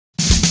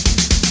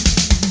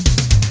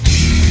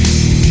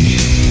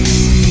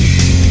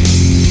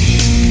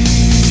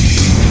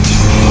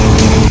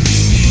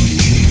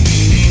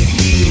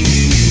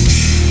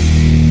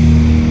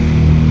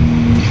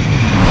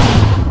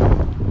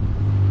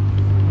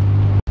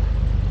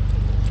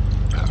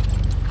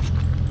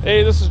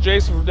Hey, this is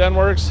Jason from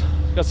Denwerks.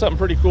 Got something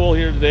pretty cool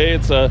here today.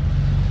 It's a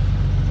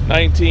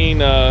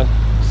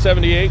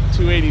 1978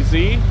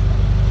 280Z,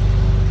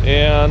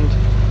 and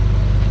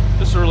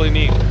just a really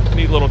neat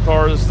little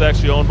car. This is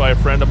actually owned by a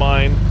friend of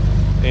mine,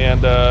 and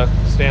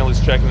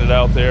Stanley's checking it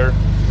out there,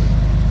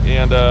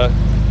 and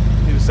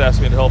he just asked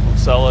me to help him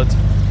sell it,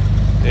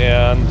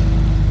 and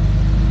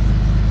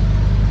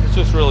it's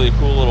just really a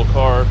cool little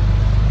car.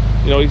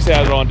 You know, he's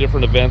had it on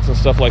different events and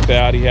stuff like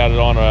that. He had it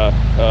on a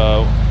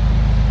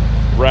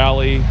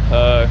rally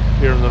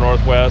here in the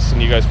Northwest,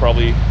 and you guys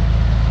probably,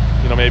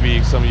 you know,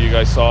 maybe some of you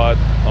guys saw it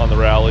on the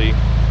rally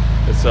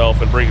itself,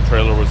 and Break a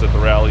Trailer was at the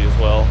rally as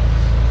well,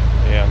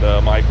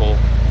 and Michael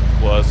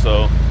was.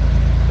 So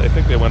I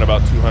think they went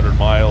about 200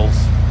 miles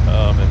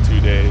in 2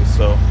 days.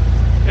 So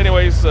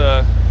anyways,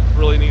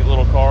 really neat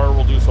little car.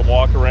 We'll do some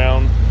walk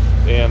around,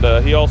 and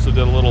he also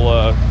did a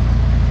little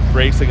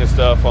racing and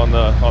stuff on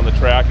the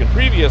track. And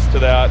previous to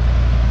that,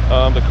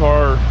 the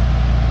car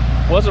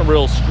wasn't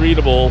real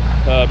streetable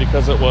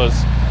because it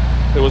was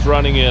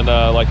running in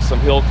like some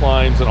hill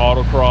climbs and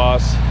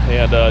autocross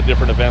and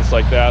different events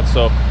like that.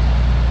 So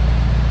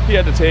he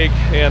had to take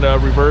and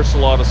reverse a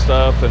lot of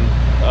stuff, and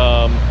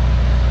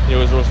there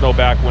was no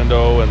back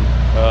window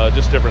and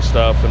just different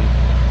stuff, and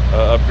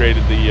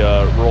upgraded the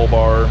roll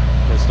bar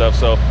and stuff.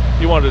 So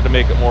he wanted to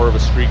make it more of a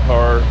street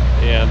car,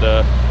 and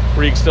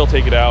where you can still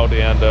take it out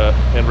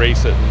and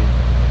race it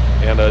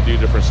and do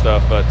different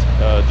stuff, but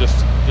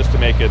just to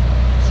make it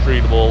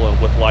streetable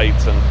and with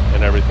lights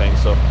and everything.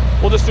 So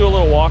we'll just do a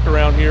little walk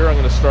around here. I'm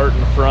going to start in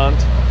the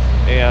front,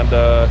 and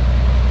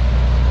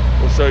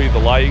we'll show you the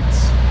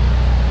lights.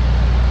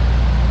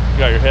 You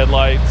got your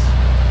headlights,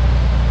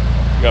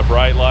 you got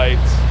bright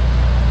lights,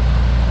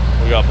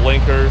 we got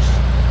blinkers.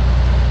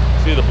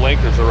 See, the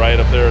blinkers are right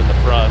up there in the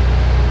front,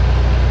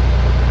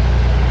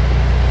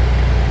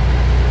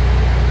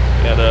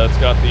 and it's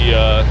got the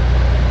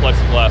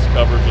plexiglass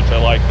coverage, which I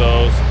like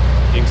those.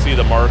 You can see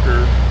the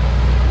marker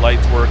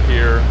lights work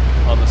here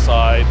on the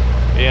side,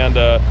 and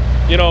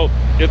you know,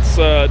 it's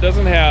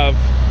doesn't have,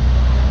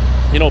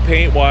 you know,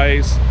 paint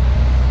wise,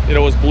 it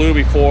was blue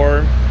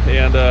before,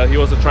 and he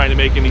wasn't trying to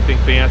make anything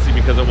fancy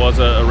because it was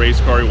a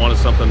race car. He wanted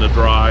something to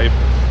drive,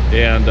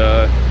 and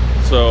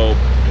so,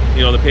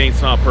 you know, the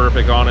paint's not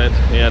perfect on it,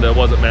 and it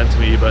wasn't meant to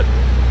be, but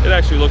it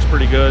actually looks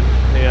pretty good,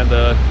 and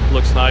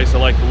looks nice. I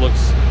like the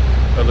looks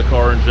of the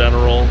car in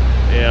general,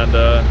 and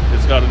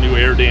it's got a new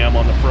air dam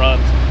on the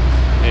front,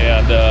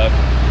 and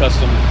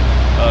custom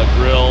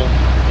grill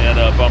and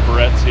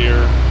bumperettes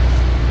here,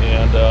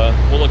 and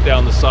we'll look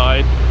down the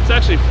side. It's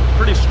actually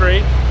pretty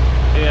straight,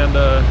 and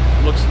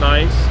looks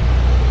nice.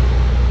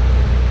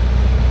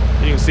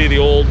 You can see the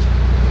old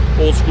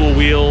school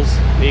wheels,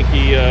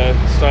 Yankee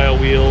style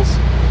wheels,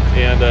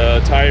 and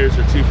tires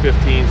are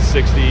 215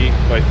 60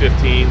 by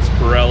 15s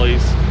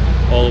Pirellis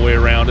all the way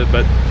around it.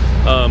 But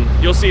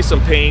you'll see some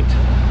paint,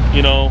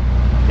 you know,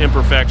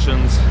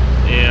 imperfections,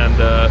 and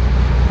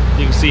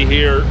you can see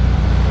here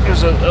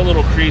there's a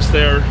little crease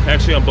there,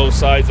 actually on both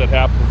sides. That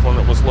happened when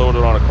it was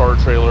loaded on a car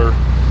trailer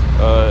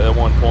at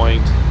one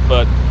point.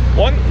 But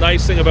one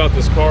nice thing about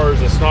this car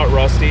is it's not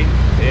rusty,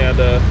 and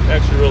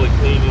actually really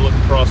clean. You look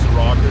across the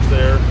rockers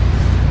there.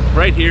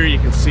 Right here you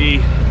can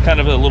see kind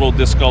of a little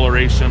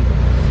discoloration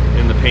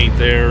in the paint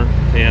there,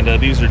 and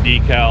these are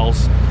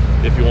decals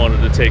if you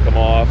wanted to take them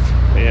off,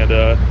 and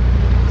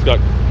it's got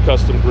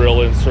custom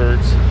grill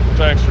inserts, which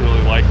I actually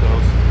really like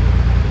those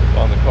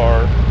on the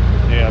car.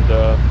 And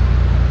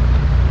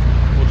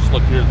we'll just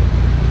look here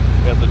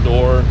at the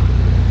door.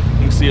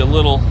 You can see a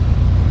little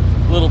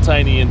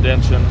tiny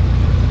indentation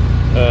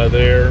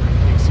there. You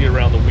can see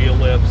around the wheel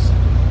lips,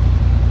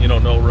 you know,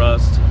 no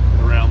rust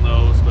around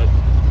those, but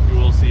you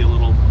will see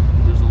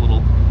there's a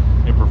little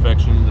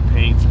imperfection in the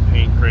paint, some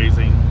paint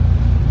crazing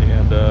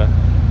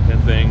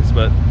and things.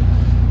 But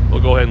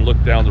we'll go ahead and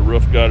look down the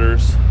roof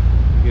gutters.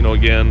 You know,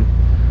 again,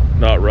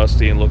 not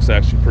rusty and looks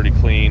actually pretty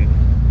clean.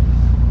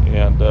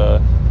 And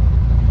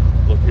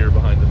look here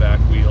behind the back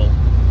wheel,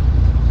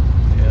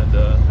 and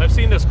I've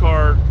seen this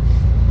car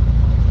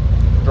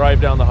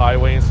drive down the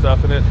highway and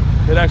stuff, and it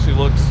actually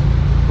looks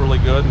really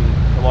good,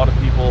 and a lot of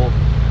people,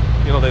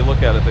 you know, they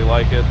look at it, they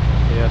like it,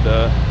 and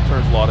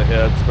turns a lot of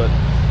heads. But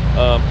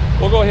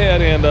we'll go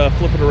ahead and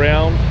flip it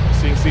around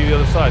so you can see the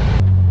other side.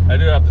 I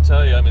do have to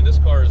tell you, I mean, this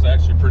car is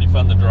actually pretty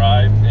fun to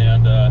drive,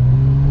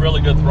 and really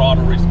good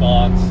throttle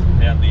response,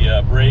 and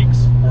the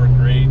brakes work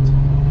great,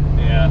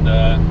 and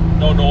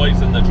no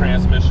noise in the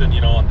transmission,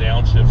 you know, on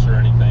downshifts or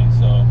anything.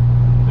 So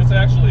it's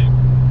actually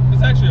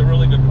a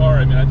really good car.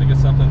 I mean, I think it's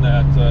something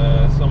that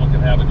someone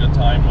can have a good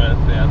time with,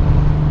 and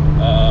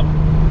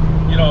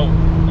you know,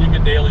 you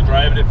can daily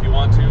drive it if you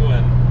want to,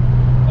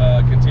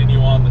 and continue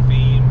on the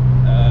theme,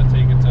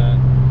 take it to,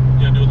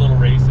 you know, do a little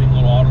racing,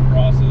 little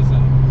autocrosses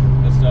and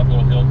stuff,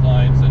 little hill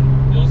climbs,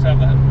 and you'll just have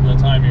the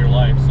time of your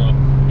life. So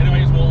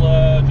anyways, we'll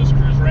just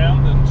cruise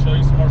around and show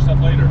you some more stuff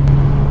later.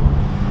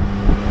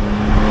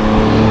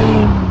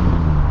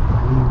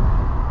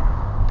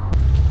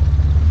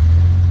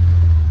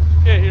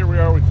 Okay, here we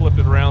are. We flipped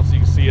it around so you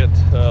can see it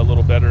a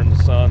little better in the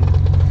sun.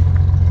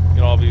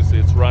 You know, obviously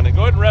it's running.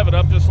 Go ahead and rev it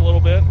up just a little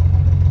bit.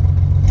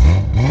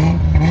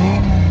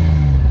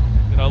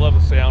 You know, I love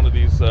the sound of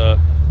these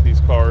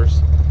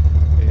cars,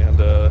 and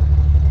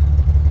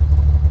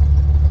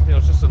you know,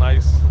 it's just a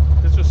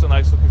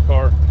nice looking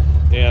car.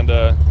 And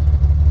I'm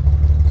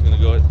gonna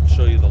go ahead and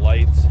show you the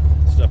lights.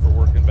 Stuff are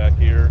working back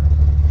here.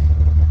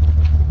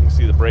 You can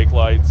see the brake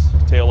lights,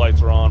 tail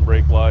lights are on,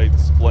 brake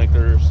lights,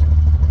 blinkers.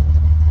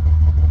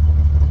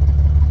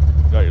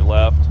 You got your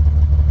left,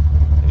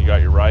 and you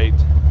got your right.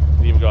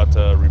 You even got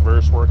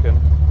reverse working.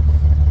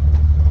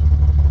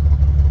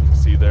 You can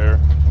see there.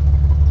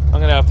 I'm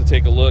gonna have to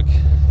take a look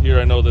here.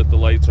 I know that the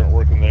lights aren't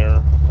working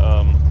there.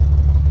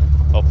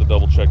 I'll have to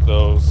double check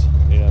those,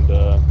 and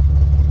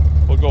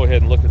we'll go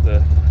ahead and look at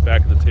the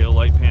back of the tail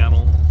light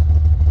panel.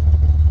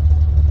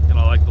 And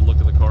I like the look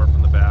of the car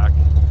from the back,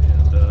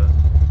 and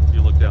if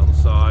you look down the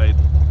side,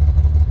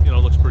 you know,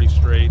 it looks pretty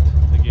straight.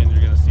 Again,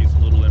 you're going to see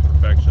some little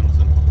imperfections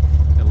and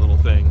little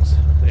things,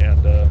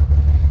 and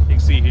you can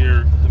see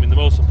here, I mean, the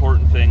most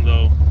important thing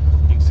though,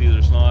 you can see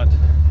there's not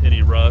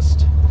any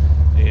rust,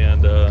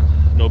 and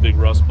no big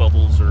rust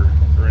bubbles or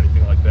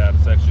anything like that.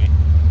 It's actually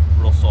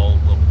a real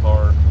solid little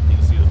car. You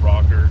can see the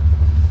rocker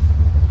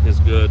is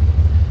good.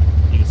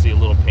 You can see a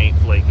little paint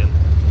flaking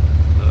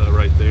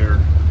right there,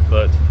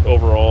 but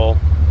overall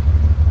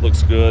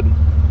looks good.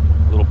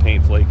 A little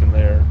paint flake in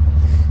there,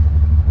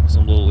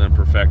 some little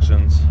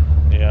imperfections,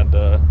 and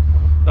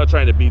not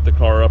trying to beat the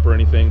car up or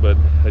anything, but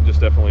I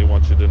just definitely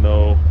want you to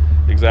know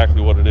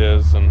exactly what it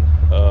is. And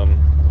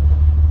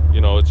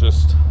you know, it's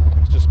just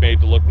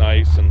made to look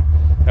nice and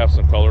have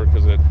some color,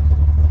 because it,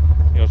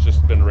 you know, it's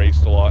just been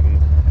raced a lot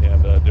and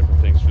different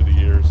things through the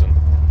years, and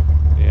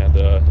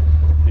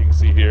you can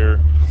see here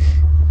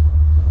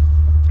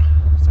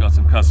it's got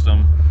some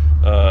custom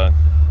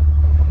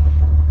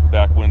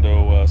back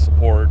window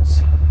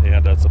supports,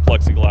 and it's a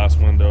plexiglass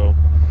window.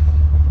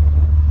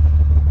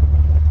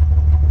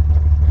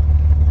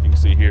 You can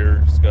see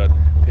here it's got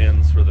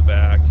pins for the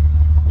back.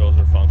 Those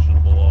are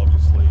functional,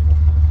 obviously.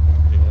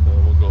 And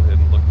we'll go ahead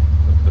and look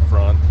at the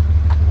front.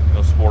 You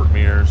know, sport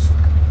mirrors.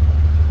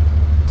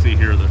 See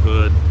here the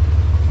hood.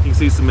 You can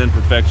see some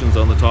imperfections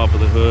on the top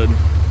of the hood.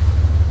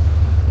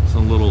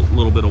 Some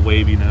little bit of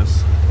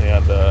waviness,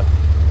 and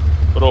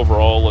but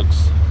overall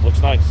looks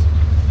nice.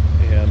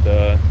 And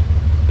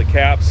the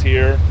caps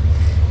here,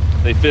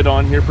 they fit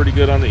on here pretty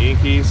good on the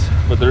Inkies,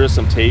 but there is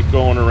some tape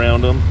going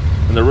around them,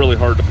 and they're really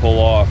hard to pull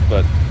off.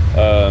 But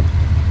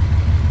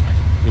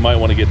you might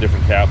want to get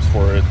different caps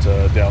for it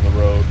down the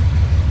road,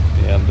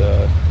 and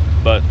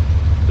but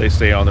they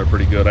stay on there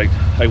pretty good. I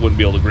wouldn't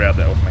be able to grab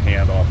that with my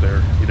hand off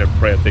there. You'd have to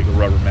probably take a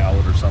rubber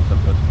mallet or something.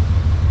 But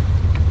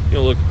you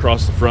know, look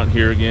across the front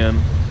here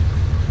again.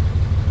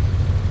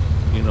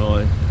 You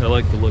know, I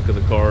like the look of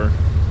the car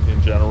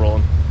in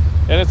general,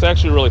 and it's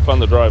actually really fun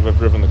to drive. I've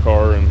driven the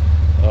car, and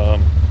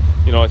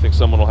you know, I think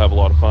someone will have a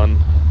lot of fun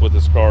with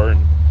this car,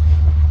 and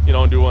you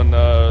know, doing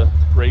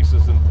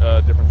races and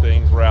different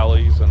things,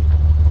 rallies and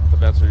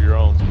events of your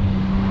own.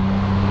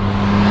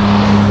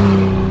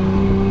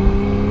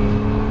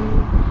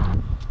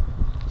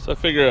 So I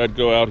figured I'd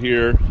go out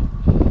here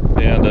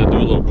and do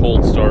a little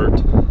cold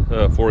start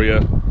for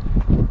you.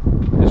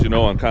 As you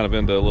know, I'm kind of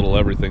into a little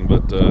everything,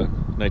 but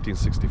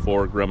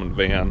 1964 Grumman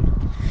van,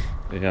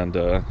 and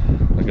I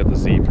got the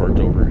Z parked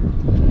over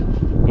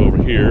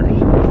here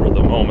for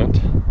the moment.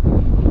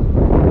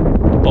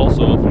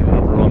 Also, if you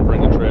remember on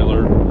Bring a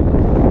Trailer,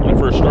 when I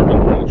first started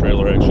on Bring a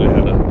Trailer, I actually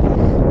had a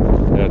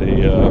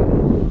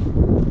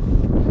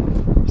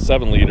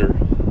 7-liter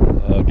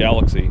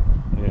Galaxy,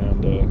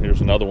 and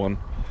here's another one,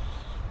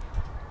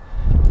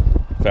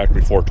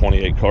 factory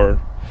 428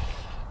 car.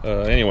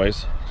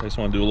 Anyways, I just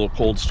want to do a little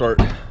cold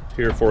start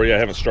here for you. I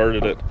haven't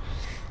started it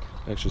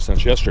actually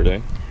since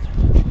yesterday,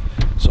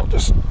 so I'll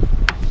just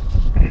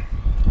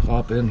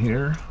hop in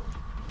here.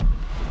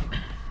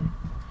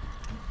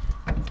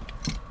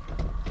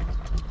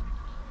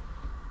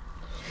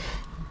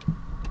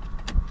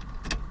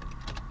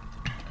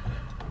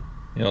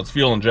 You know, it's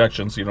fuel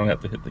injection, so you don't have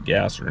to hit the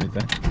gas or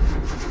anything.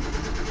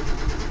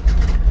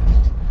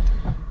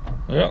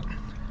 Yeah.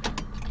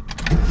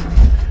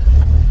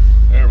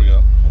 There we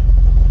go.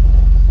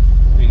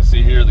 You can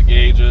see here the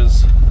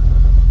gauges.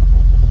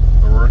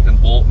 We're working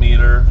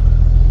voltmeter.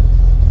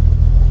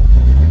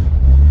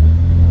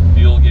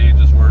 Fuel gauge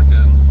is working.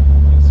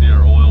 You can see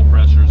our oil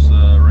pressure's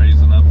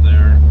raising up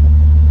there.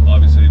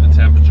 Obviously the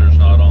temperature's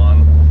not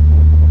on.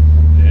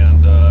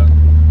 And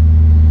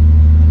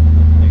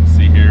you can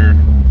see here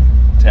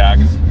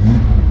tag's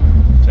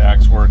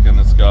working.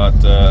 It's got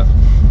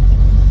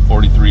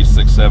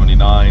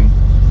 43,679.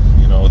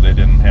 You know, they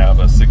didn't have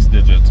a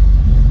 6-digit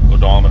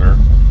odometer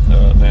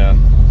then.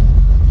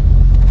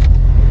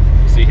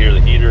 You see here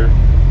the heater,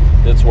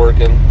 it's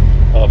working.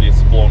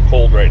 Obviously it's blowing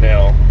cold right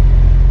now.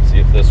 See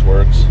if this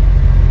works.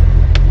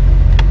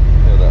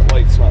 Yeah, that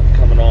light's not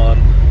coming on.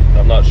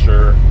 I'm not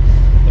sure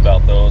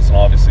about those, and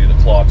obviously the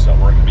clock's not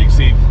working. But you can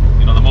see,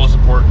 you know, the most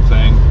important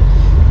thing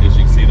is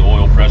you can see the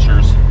oil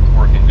pressure's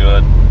working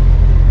good.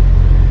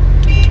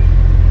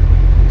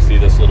 You see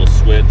this little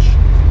switch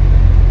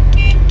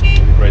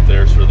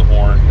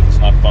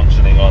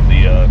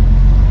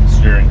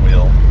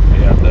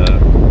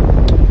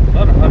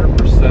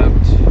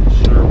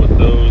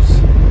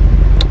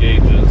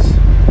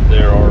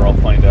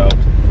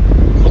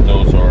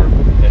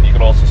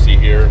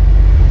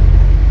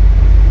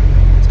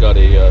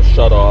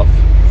shut off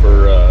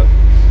for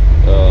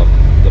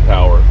the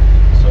power.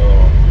 So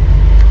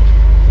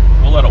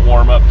we'll let it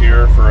warm up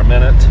here for a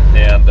minute,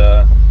 and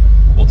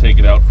we'll take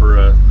it out for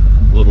a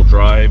little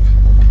drive.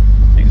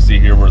 You can see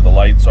here where the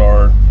lights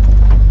are,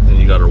 and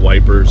you got our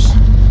wipers.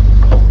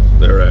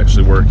 They're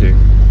actually working.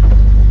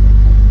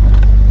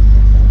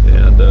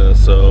 And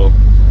so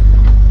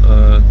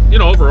you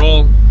know,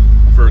 overall,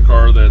 for a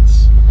car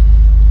that's,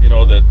 you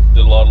know, that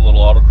did a lot of little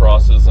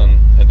autocrosses and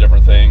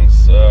different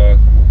things,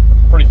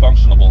 pretty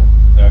functionable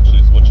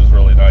actually, which is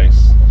really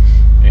nice.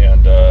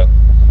 And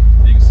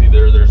you can see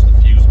there's the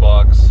fuse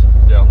box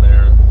down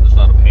there. There's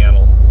not a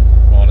panel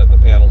on it. The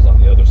panel's on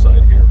the other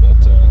side here,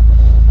 but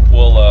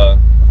we'll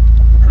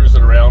cruise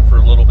it around for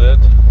a little bit.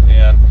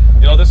 And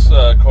you know, this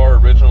car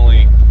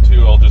originally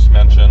too, I'll just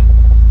mention,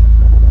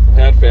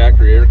 had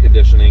factory air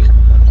conditioning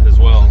as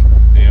well,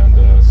 and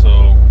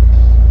so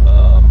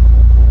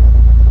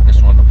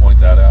just wanted to point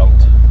that out.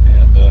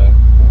 And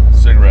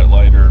cigarette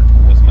lighter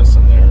is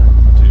missing there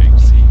too, you can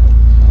see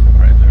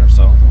right there.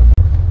 So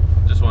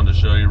just wanted to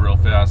show you real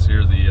fast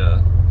here,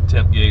 the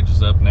temp gauge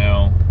is up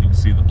now. You can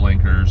see the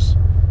blinkers,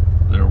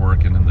 they're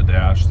working in the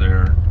dash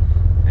there.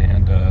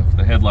 And if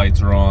the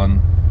headlights are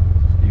on,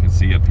 you can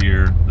see up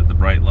here that the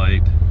bright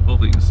light,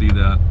 hopefully you can see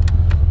that,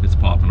 it's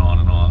popping on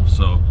and off.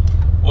 So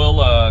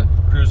we'll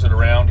cruise it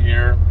around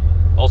here.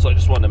 Also, I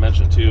just wanted to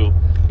mention too,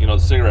 you know,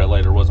 the cigarette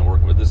lighter wasn't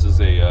working, but this is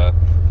a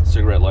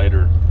cigarette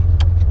lighter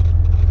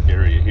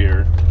area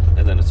here,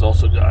 and then it's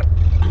also got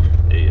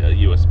a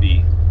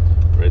USB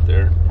right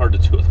there. Hard to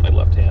do with my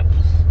left hand.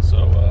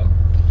 So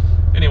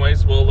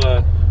anyways, we'll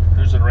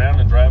cruise it around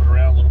and drive it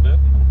around a little bit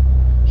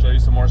and show you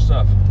some more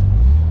stuff.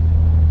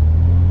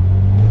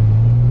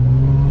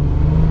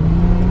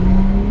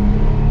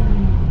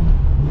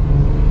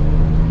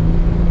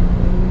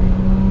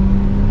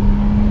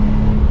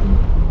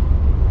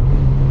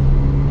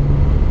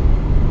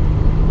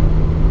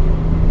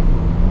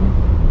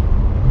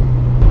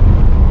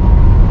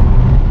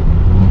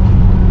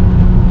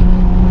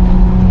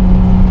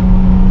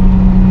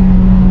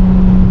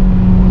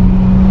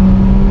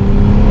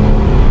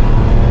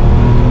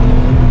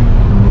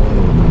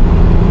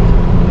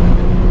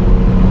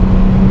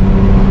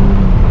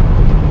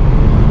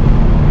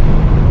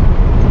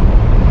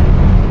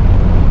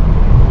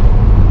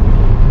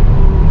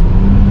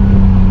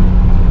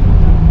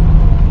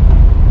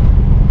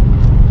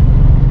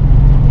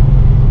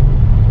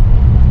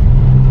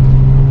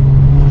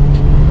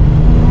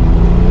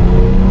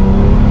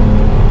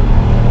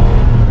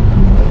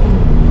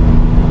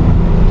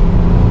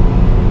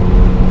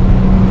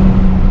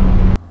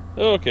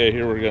 Okay,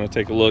 here we're going to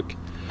take a look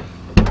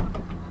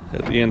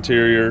at the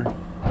interior.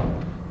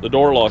 The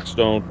door locks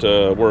don't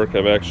work.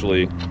 I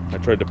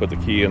tried to put the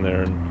key in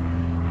there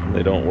and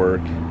they don't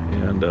work.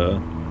 And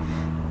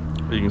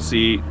you can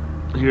see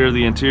here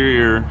the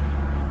interior,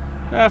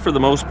 for the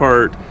most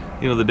part,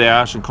 you know, the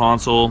dash and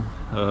console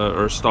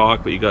are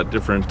stock, but you got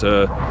different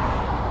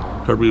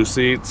carbu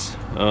seats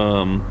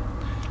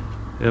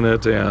in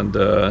it, and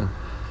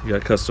you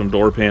got custom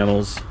door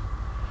panels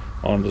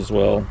on it as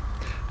well.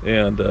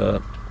 And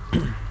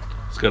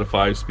it's got a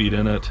 5-speed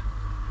in it.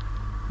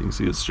 You can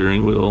see the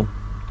steering wheel.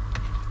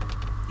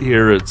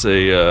 Here it's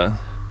a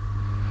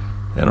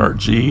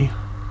NRG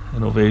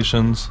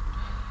Innovations.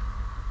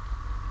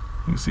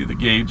 You can see the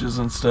gauges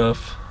and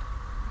stuff.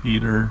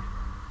 Heater.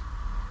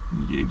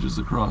 Gauges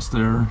across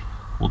there.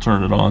 We'll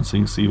turn it on so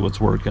you can see what's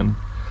working.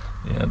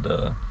 And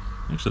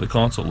actually the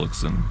console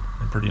looks in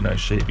pretty nice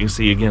shape. You can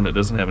see again it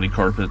doesn't have any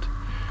carpet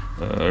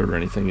or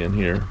anything in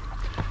here.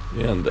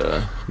 And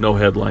no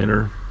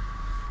headliner.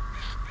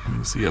 You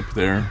can see up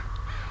there.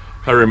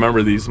 I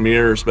remember these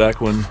mirrors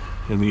back when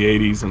in the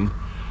 80s and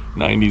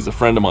 90s. A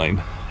friend of mine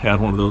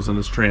had one of those in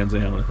his Trans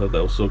Am. I thought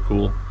that was so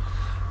cool.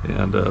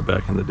 And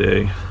back in the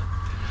day,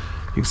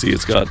 you can see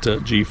it's got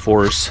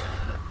G-force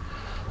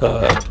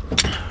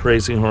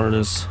racing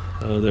harness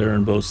there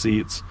in both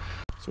seats.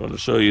 So I wanted to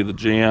show you the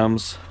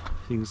jams.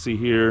 You can see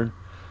here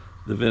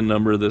the VIN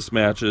number. This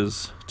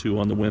matches to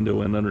on the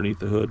window and underneath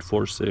the hood,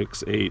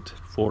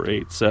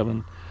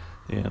 468487.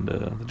 And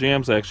the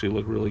jams actually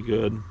look really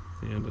good,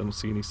 and I don't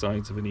see any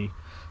signs of any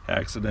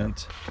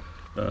accident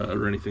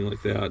or anything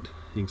like that.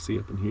 You can see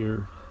up in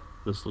here,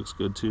 this looks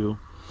good too.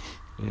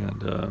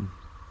 And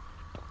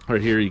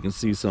right here you can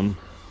see some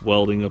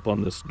welding up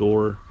on this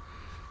door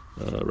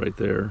right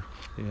there.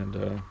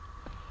 And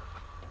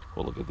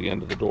we'll look at the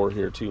end of the door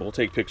here too. We'll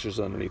take pictures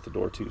underneath the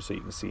door too so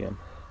you can see them.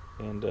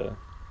 And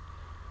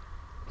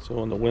so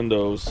on the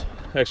windows,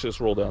 actually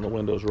let's roll down the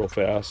windows real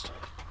fast.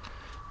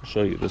 I'll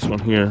show you this one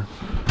here.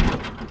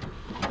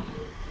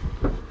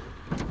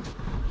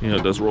 You know,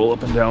 it does roll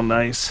up and down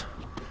nice.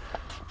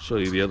 I'll show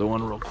you the other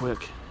one real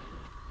quick.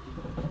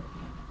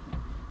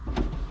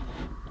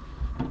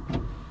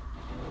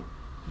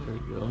 There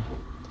you go.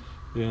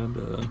 And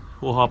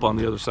we'll hop on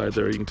the other side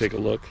there. You can take a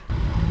look.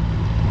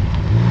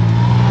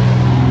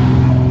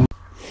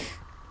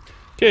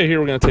 Okay, here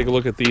we're going to take a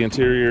look at the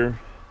interior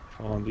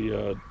on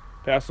the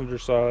passenger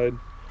side.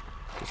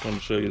 Just wanted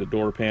to show you the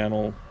door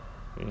panel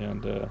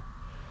and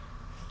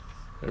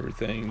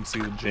everything. You can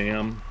see the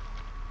jam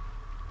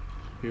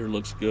here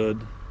looks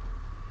good.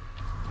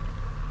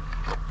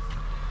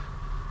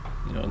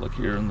 You know, look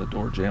here in the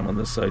door jamb on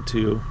this side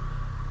too.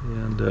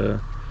 And you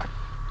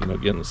know,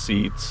 again, the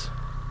seats.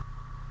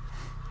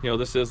 You know,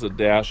 this is a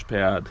dash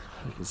pad.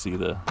 You can see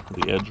the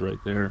edge right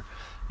there.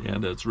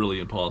 And it's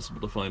really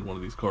impossible to find one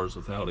of these cars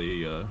without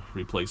a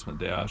replacement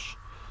dash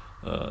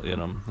in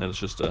them. And it's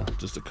just a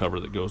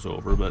cover that goes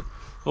over. But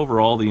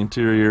overall, the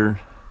interior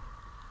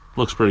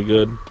looks pretty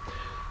good.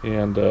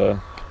 And you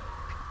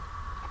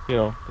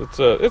know, it's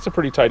a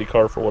pretty tidy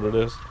car for what it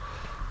is.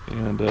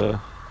 And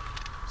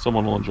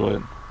someone will enjoy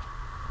it.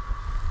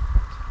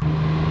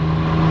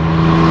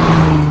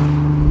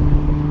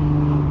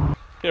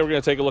 Okay, we're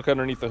going to take a look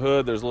underneath the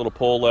hood. There's a little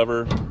pull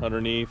lever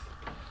underneath,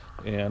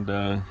 and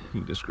you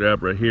can just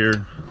grab right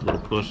here, a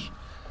little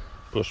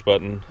push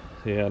button,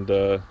 and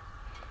you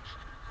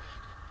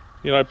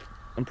know,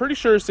 I'm pretty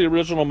sure it's the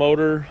original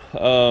motor.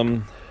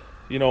 You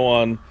know,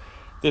 on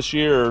this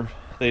year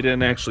they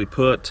didn't actually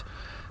put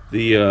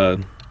the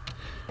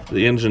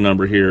engine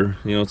number here.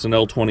 You know, it's an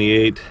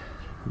L28,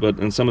 but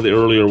in some of the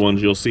earlier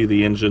ones you'll see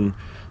the engine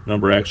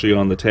number actually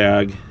on the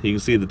tag. You can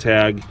see the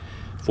tag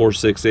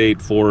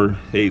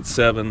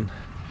 468487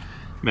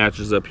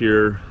 matches up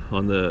here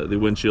on the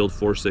windshield,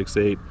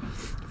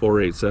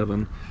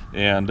 468487,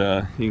 and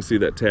you can see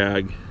that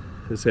tag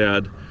has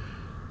had,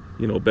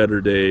 you know,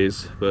 better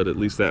days, but at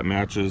least that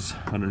matches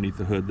underneath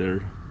the hood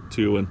there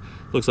too. And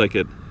looks like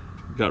it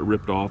got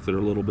ripped off there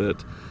a little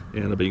bit,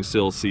 and you can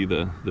still see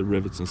the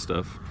rivets and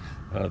stuff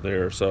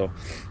there. So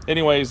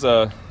anyways,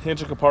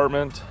 engine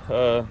compartment,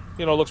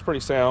 you know, looks pretty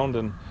sound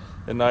and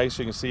nice.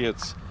 You can see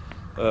it's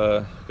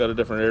got a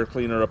different air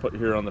cleaner up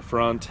here on the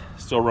front.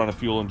 Still run a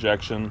fuel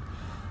injection,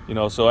 you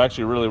know, so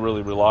actually really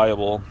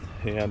reliable.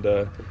 And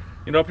you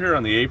know, up here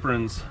on the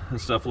aprons and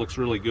stuff looks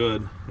really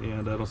good,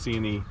 and I don't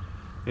see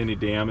any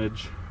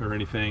damage or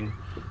anything,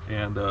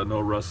 and no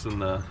rust in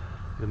the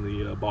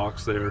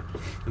box there,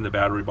 in the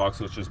battery box,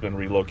 which has been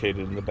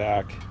relocated in the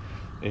back.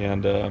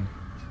 And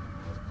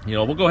you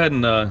know, we'll go ahead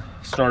and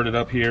start it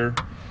up here.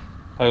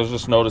 I was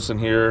just noticing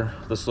here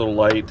this little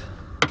light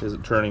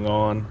isn't turning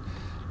on,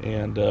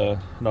 and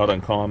not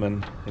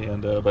uncommon.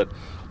 And but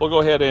we'll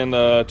go ahead and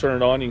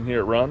turn it on. You can hear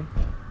it run.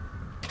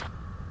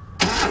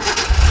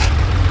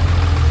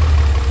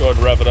 Go ahead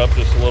and rev it up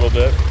just a little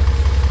bit.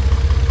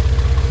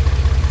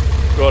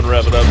 Go ahead and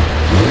rev it up.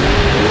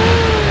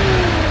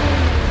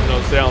 You know,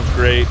 it sounds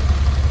great.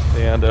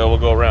 And we'll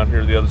go around here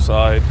to the other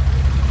side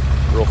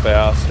real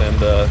fast and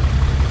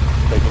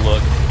take a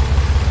look.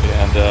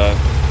 And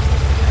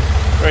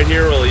right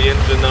here, well, the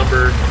engine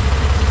number,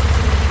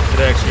 it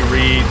actually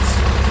reads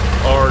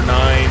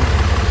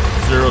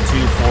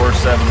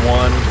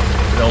R902471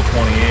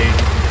 L28.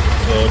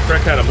 So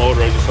correct kind of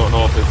motor. I just don't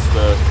know if it's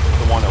the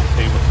one that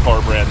came with the car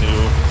brand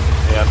new.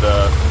 And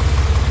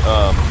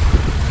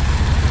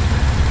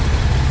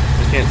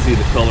I can't see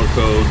the color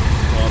code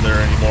on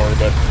there anymore.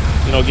 But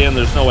you know, again,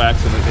 there's no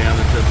accident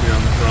damage up here on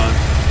the front.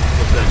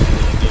 Looks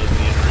actually really good.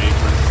 The inner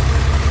apron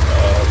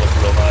looks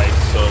real nice.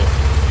 So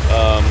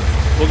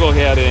we'll go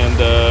ahead and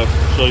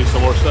show you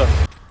some more stuff.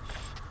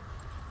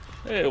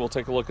 Hey, we'll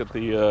take a look at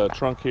the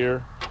trunk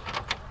here.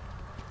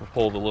 We'll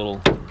pull the little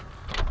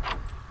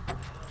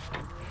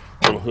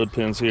hood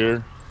pins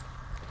here.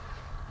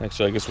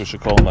 Actually, I guess we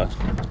should call them a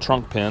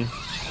trunk pin.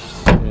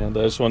 And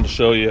I just wanted to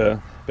show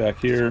you back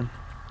here.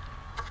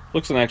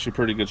 Looks in actually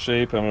pretty good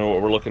shape. I mean,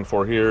 what we're looking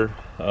for here,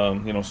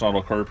 you know, it's not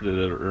all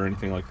carpeted or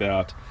anything like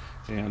that.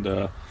 And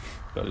I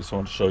just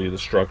wanted to show you the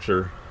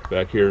structure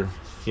back here.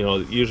 You know,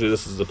 usually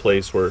this is the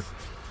place where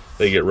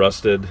they get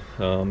rusted.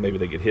 Maybe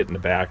they get hit in the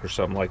back or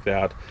something like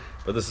that.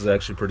 But this is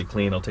actually pretty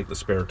clean. I'll take the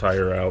spare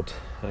tire out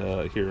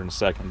here in a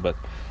second. But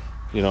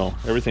you know,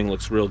 everything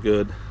looks real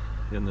good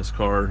in this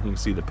car. You can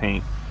see the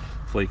paint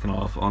flaking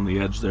off on the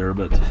edge there,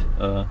 but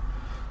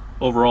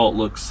overall it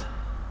looks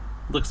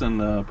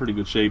in pretty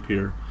good shape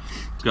here.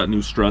 It's got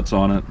new struts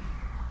on it,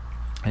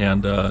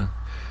 and you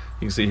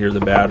can see here the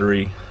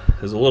battery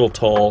is a little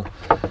tall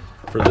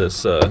for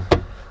this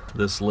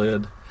this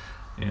lid.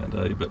 And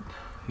but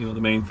you know,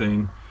 the main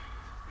thing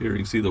here, you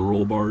can see the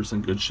roll bars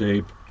in good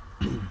shape.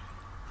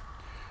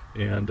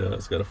 And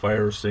it's got a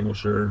fire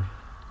extinguisher,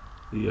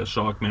 the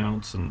shock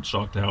mounts and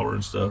shock tower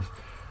and stuff,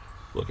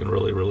 looking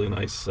really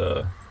nice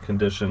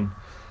condition.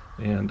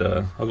 And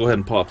I'll go ahead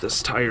and pop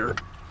this tire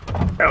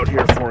out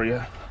here for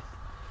you.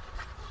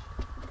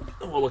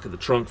 We'll look at the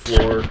trunk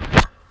floor.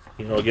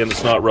 You know, again,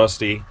 it's not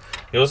rusty.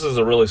 You know, this is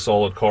a really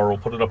solid car. We'll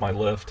put it up my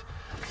lift,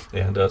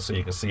 and so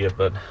you can see it.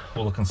 But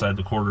we'll look inside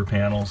the quarter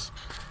panels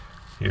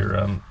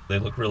here. They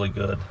look really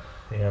good,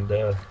 and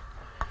you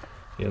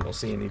don't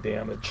see any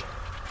damage.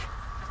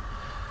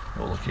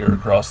 We'll look here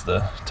across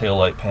the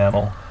taillight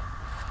panel.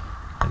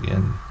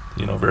 Again,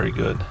 you know, very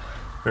good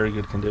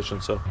condition.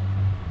 So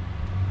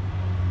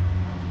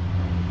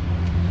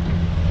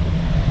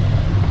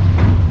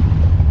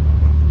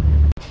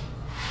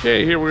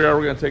okay, here we are.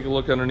 We're going to take a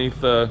look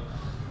underneath the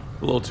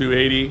little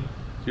 280.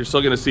 You're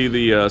still going to see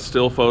the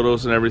still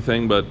photos and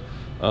everything, but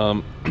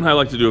I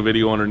like to do a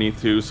video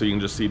underneath too, so you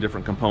can just see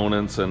different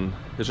components, and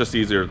it's just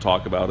easier to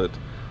talk about it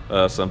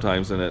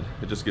sometimes, and it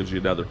just gives you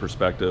another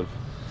perspective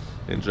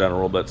in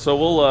general. But so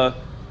we'll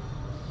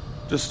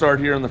just start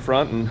here in the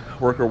front and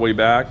work our way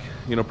back.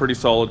 You know, pretty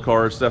solid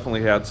car. It's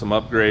definitely had some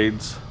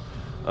upgrades,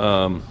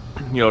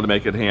 you know, to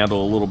make it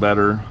handle a little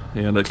better,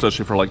 and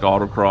especially for like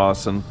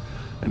autocross and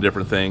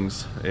different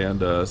things. And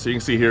so you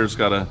can see here it's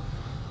got a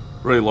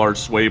really large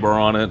sway bar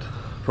on it,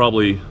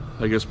 probably,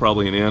 I guess,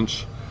 probably an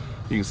inch.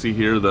 You can see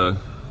here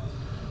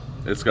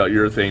it's got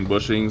urethane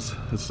bushings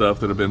and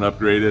stuff that have been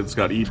upgraded. It's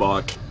got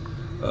E-Bach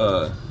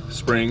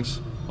springs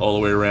all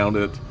the way around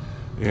it,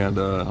 and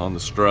on the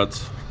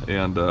struts.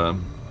 And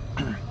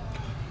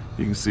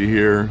you can see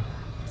here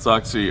it's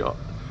actually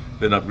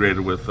been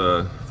upgraded with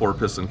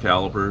 4-piston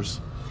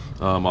calipers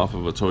off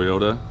of a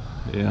Toyota,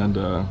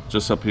 and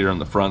just up here on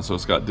the front, so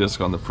it's got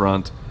disc on the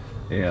front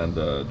and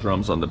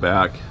drums on the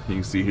back. You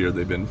can see here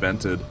they've been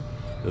vented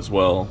as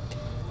well.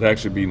 It'd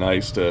actually be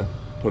nice to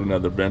put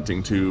another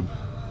venting tube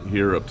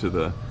here up to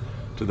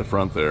the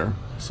front there.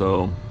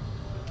 So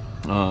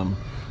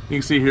you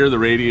can see here the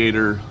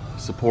radiator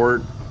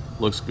support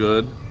looks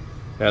good,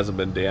 hasn't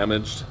been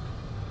damaged,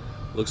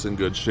 looks in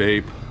good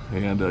shape.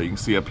 And you can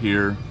see up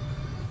here,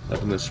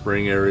 up in the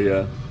spring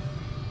area,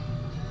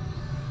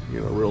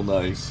 you know, real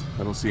nice.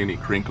 I don't see any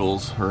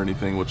crinkles or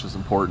anything, which is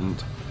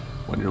important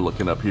when you're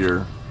looking up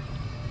here.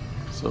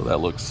 So that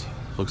looks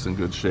in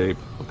good shape.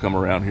 We'll come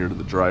around here to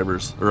the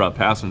driver's or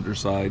passenger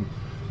side.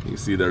 You can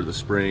see there the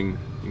spring,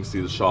 you can see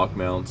the shock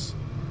mounts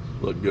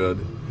look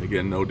good.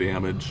 Again, no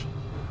damage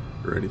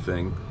or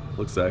anything.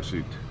 Looks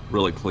actually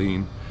really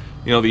clean.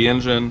 You know, the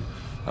engine,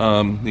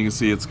 you can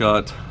see it's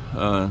got,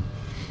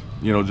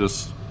 you know,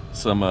 just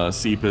some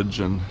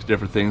seepage and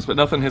different things, but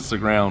nothing hits the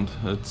ground.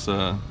 It's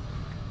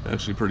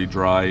actually pretty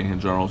dry in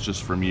general. It's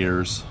just from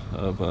years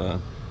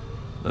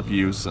of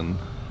use and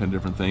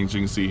different things. You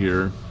can see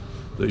here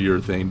the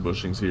urethane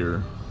bushings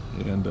here,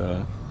 and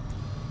you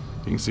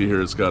can see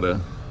here it's got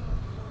a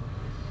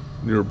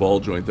newer ball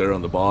joint there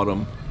on the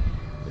bottom.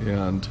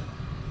 And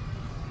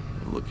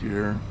look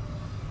here,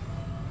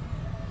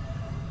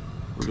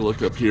 we're gonna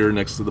look up here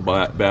next to the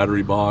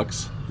battery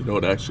box. You know,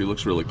 it actually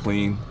looks really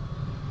clean,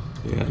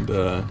 and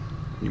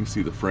you can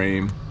see the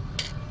frame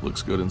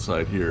looks good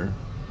inside here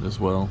as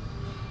well.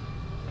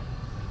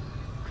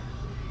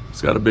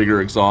 It's got a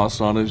bigger exhaust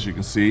on it, as you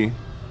can see.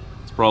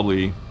 It's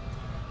probably,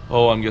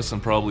 oh, I'm guessing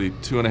probably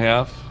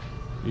 2.5,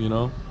 you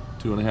know,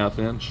 2.5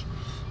 inch.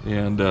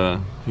 And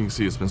you can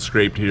see it's been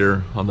scraped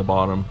here on the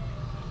bottom,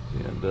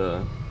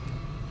 and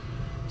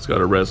it's got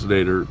a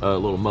resonator, a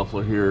little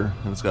muffler here,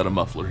 and it's got a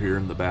muffler here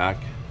in the back,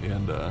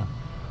 and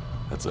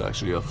that's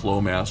actually a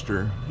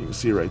Flowmaster, you can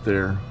see right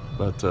there.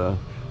 But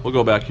we'll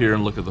go back here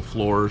and look at the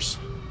floors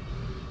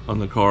on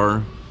the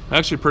car.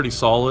 Actually pretty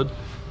solid.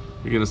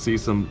 You're gonna see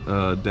some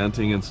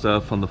denting and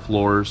stuff on the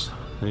floors,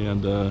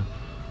 and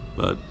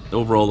but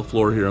overall the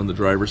floor here on the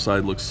driver's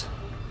side looks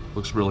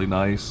really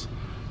nice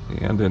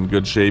and in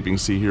good shape. You can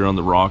see here on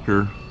the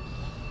rocker,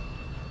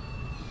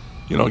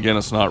 you know, again,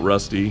 it's not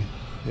rusty,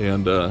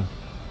 and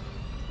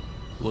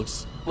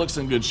looks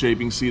in good shape.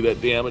 You can see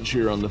that damage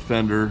here on the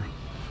fender,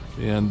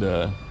 and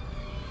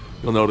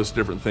you'll notice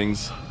different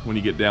things when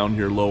you get down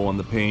here low on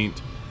the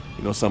paint,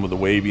 you know, some of the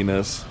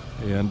waviness,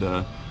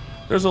 and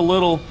there's a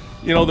little,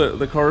 you know,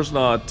 the car's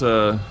not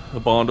a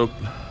Bondo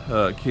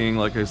King,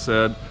 like I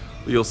said.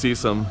 You'll see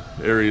some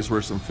areas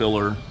where some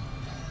filler,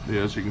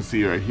 as you can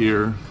see right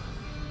here,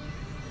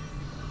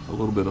 a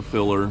little bit of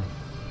filler.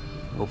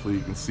 Hopefully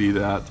you can see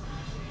that.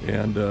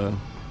 And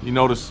you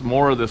notice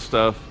more of this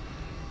stuff,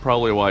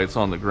 probably why it's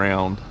on the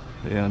ground.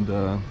 And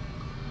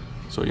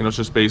so, you know, it's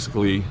just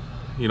basically,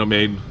 you know,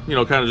 made, you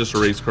know, kind of just a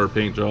race car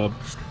paint job.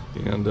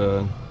 And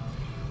you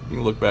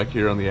can look back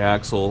here on the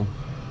axle,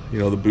 you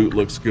know, the boot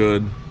looks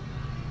good,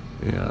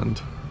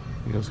 and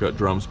you know, it's got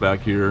drums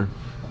back here,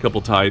 a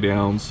couple tie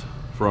downs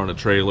for on a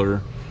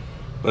trailer.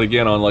 But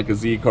again, on like a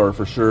Z car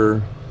for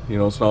sure, you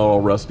know, it's not all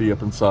rusty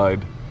up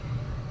inside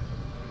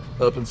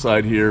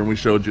here. And we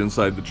showed you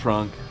inside the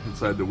trunk,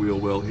 inside the wheel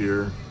well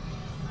here,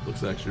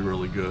 looks actually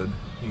really good.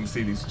 You can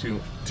see these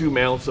two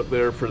mounts up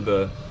there for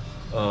the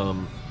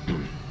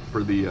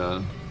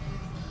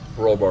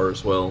roll bar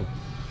as well,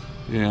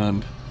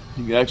 and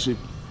you can actually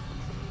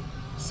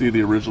see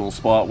the original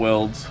spot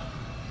welds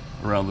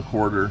around the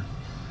quarter.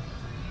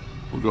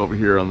 We'll go over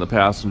here on the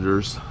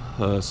passenger's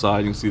side.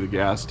 You can see the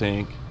gas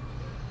tank,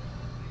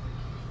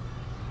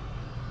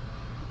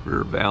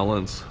 rear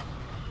valance,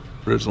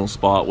 original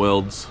spot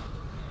welds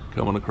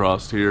coming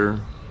across here.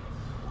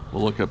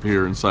 We'll look up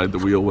here inside the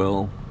wheel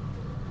well.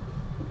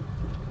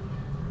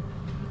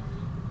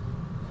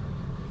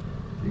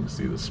 You can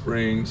see the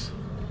springs.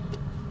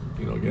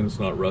 You know, again, it's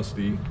not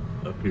rusty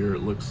up here.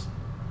 It looks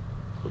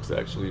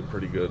actually in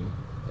pretty good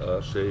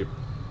shape.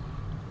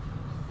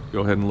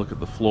 Go ahead and look at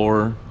the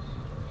floor.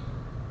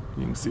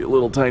 You can see a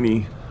little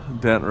tiny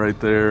dent right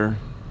there,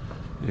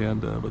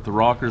 and but the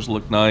rockers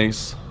look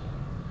nice.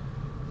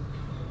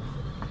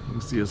 You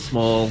can see a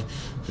small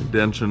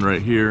indentation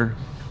right here,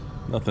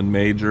 nothing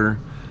major.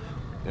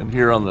 And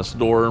here on this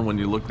door, when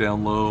you look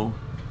down low,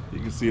 you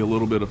can see a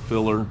little bit of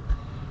filler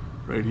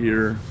right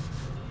here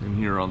and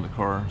here on the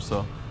car.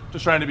 So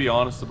just trying to be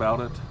honest about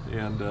it.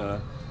 And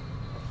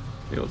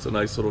you know, it's a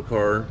nice little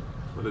car,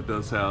 but it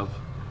does have,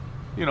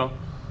 you know,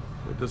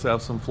 it does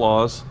have some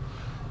flaws.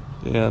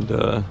 And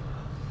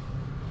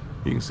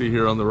you can see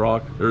here on the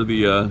rock, or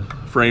the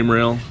frame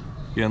rail,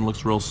 again,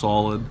 looks real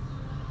solid.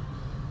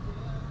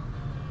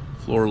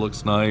 Floor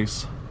looks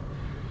nice.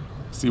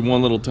 See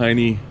one little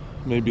tiny,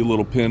 maybe a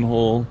little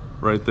pinhole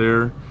right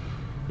there.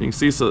 You can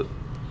see a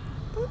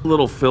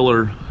little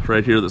filler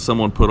right here that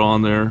someone put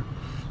on there,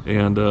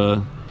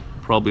 and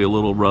probably a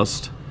little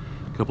rust,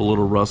 a couple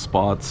little rust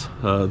spots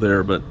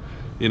there. But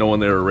you know, when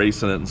they were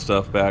racing it and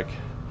stuff back,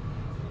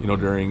 you know,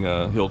 during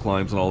hill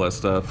climbs and all that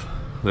stuff,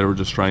 they were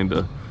just trying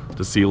to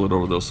seal it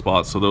over those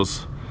spots. So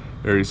those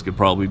areas could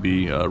probably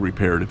be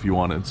repaired if you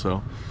wanted.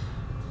 So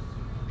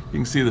you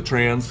can see the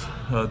trans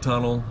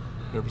tunnel,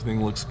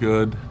 everything looks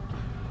good.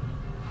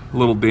 A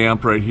little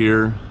damp right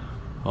here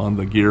on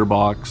the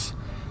gearbox,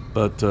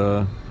 but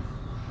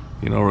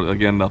you know,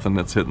 again, nothing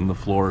that's hitting the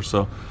floor.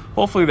 So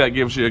hopefully that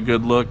gives you a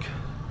good look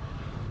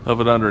of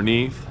it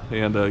underneath,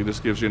 and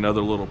just gives you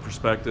another little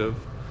perspective.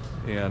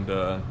 And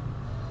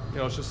you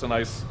know, it's just a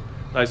nice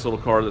little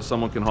car that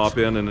someone can hop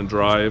in and then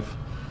drive.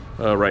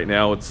 Right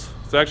now it's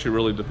actually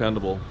really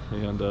dependable.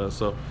 And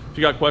so if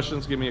you got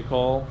questions, give me a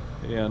call,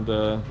 and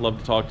love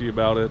to talk to you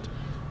about it.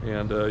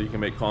 And you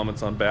can make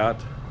comments on BAT.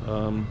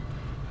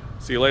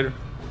 See you later.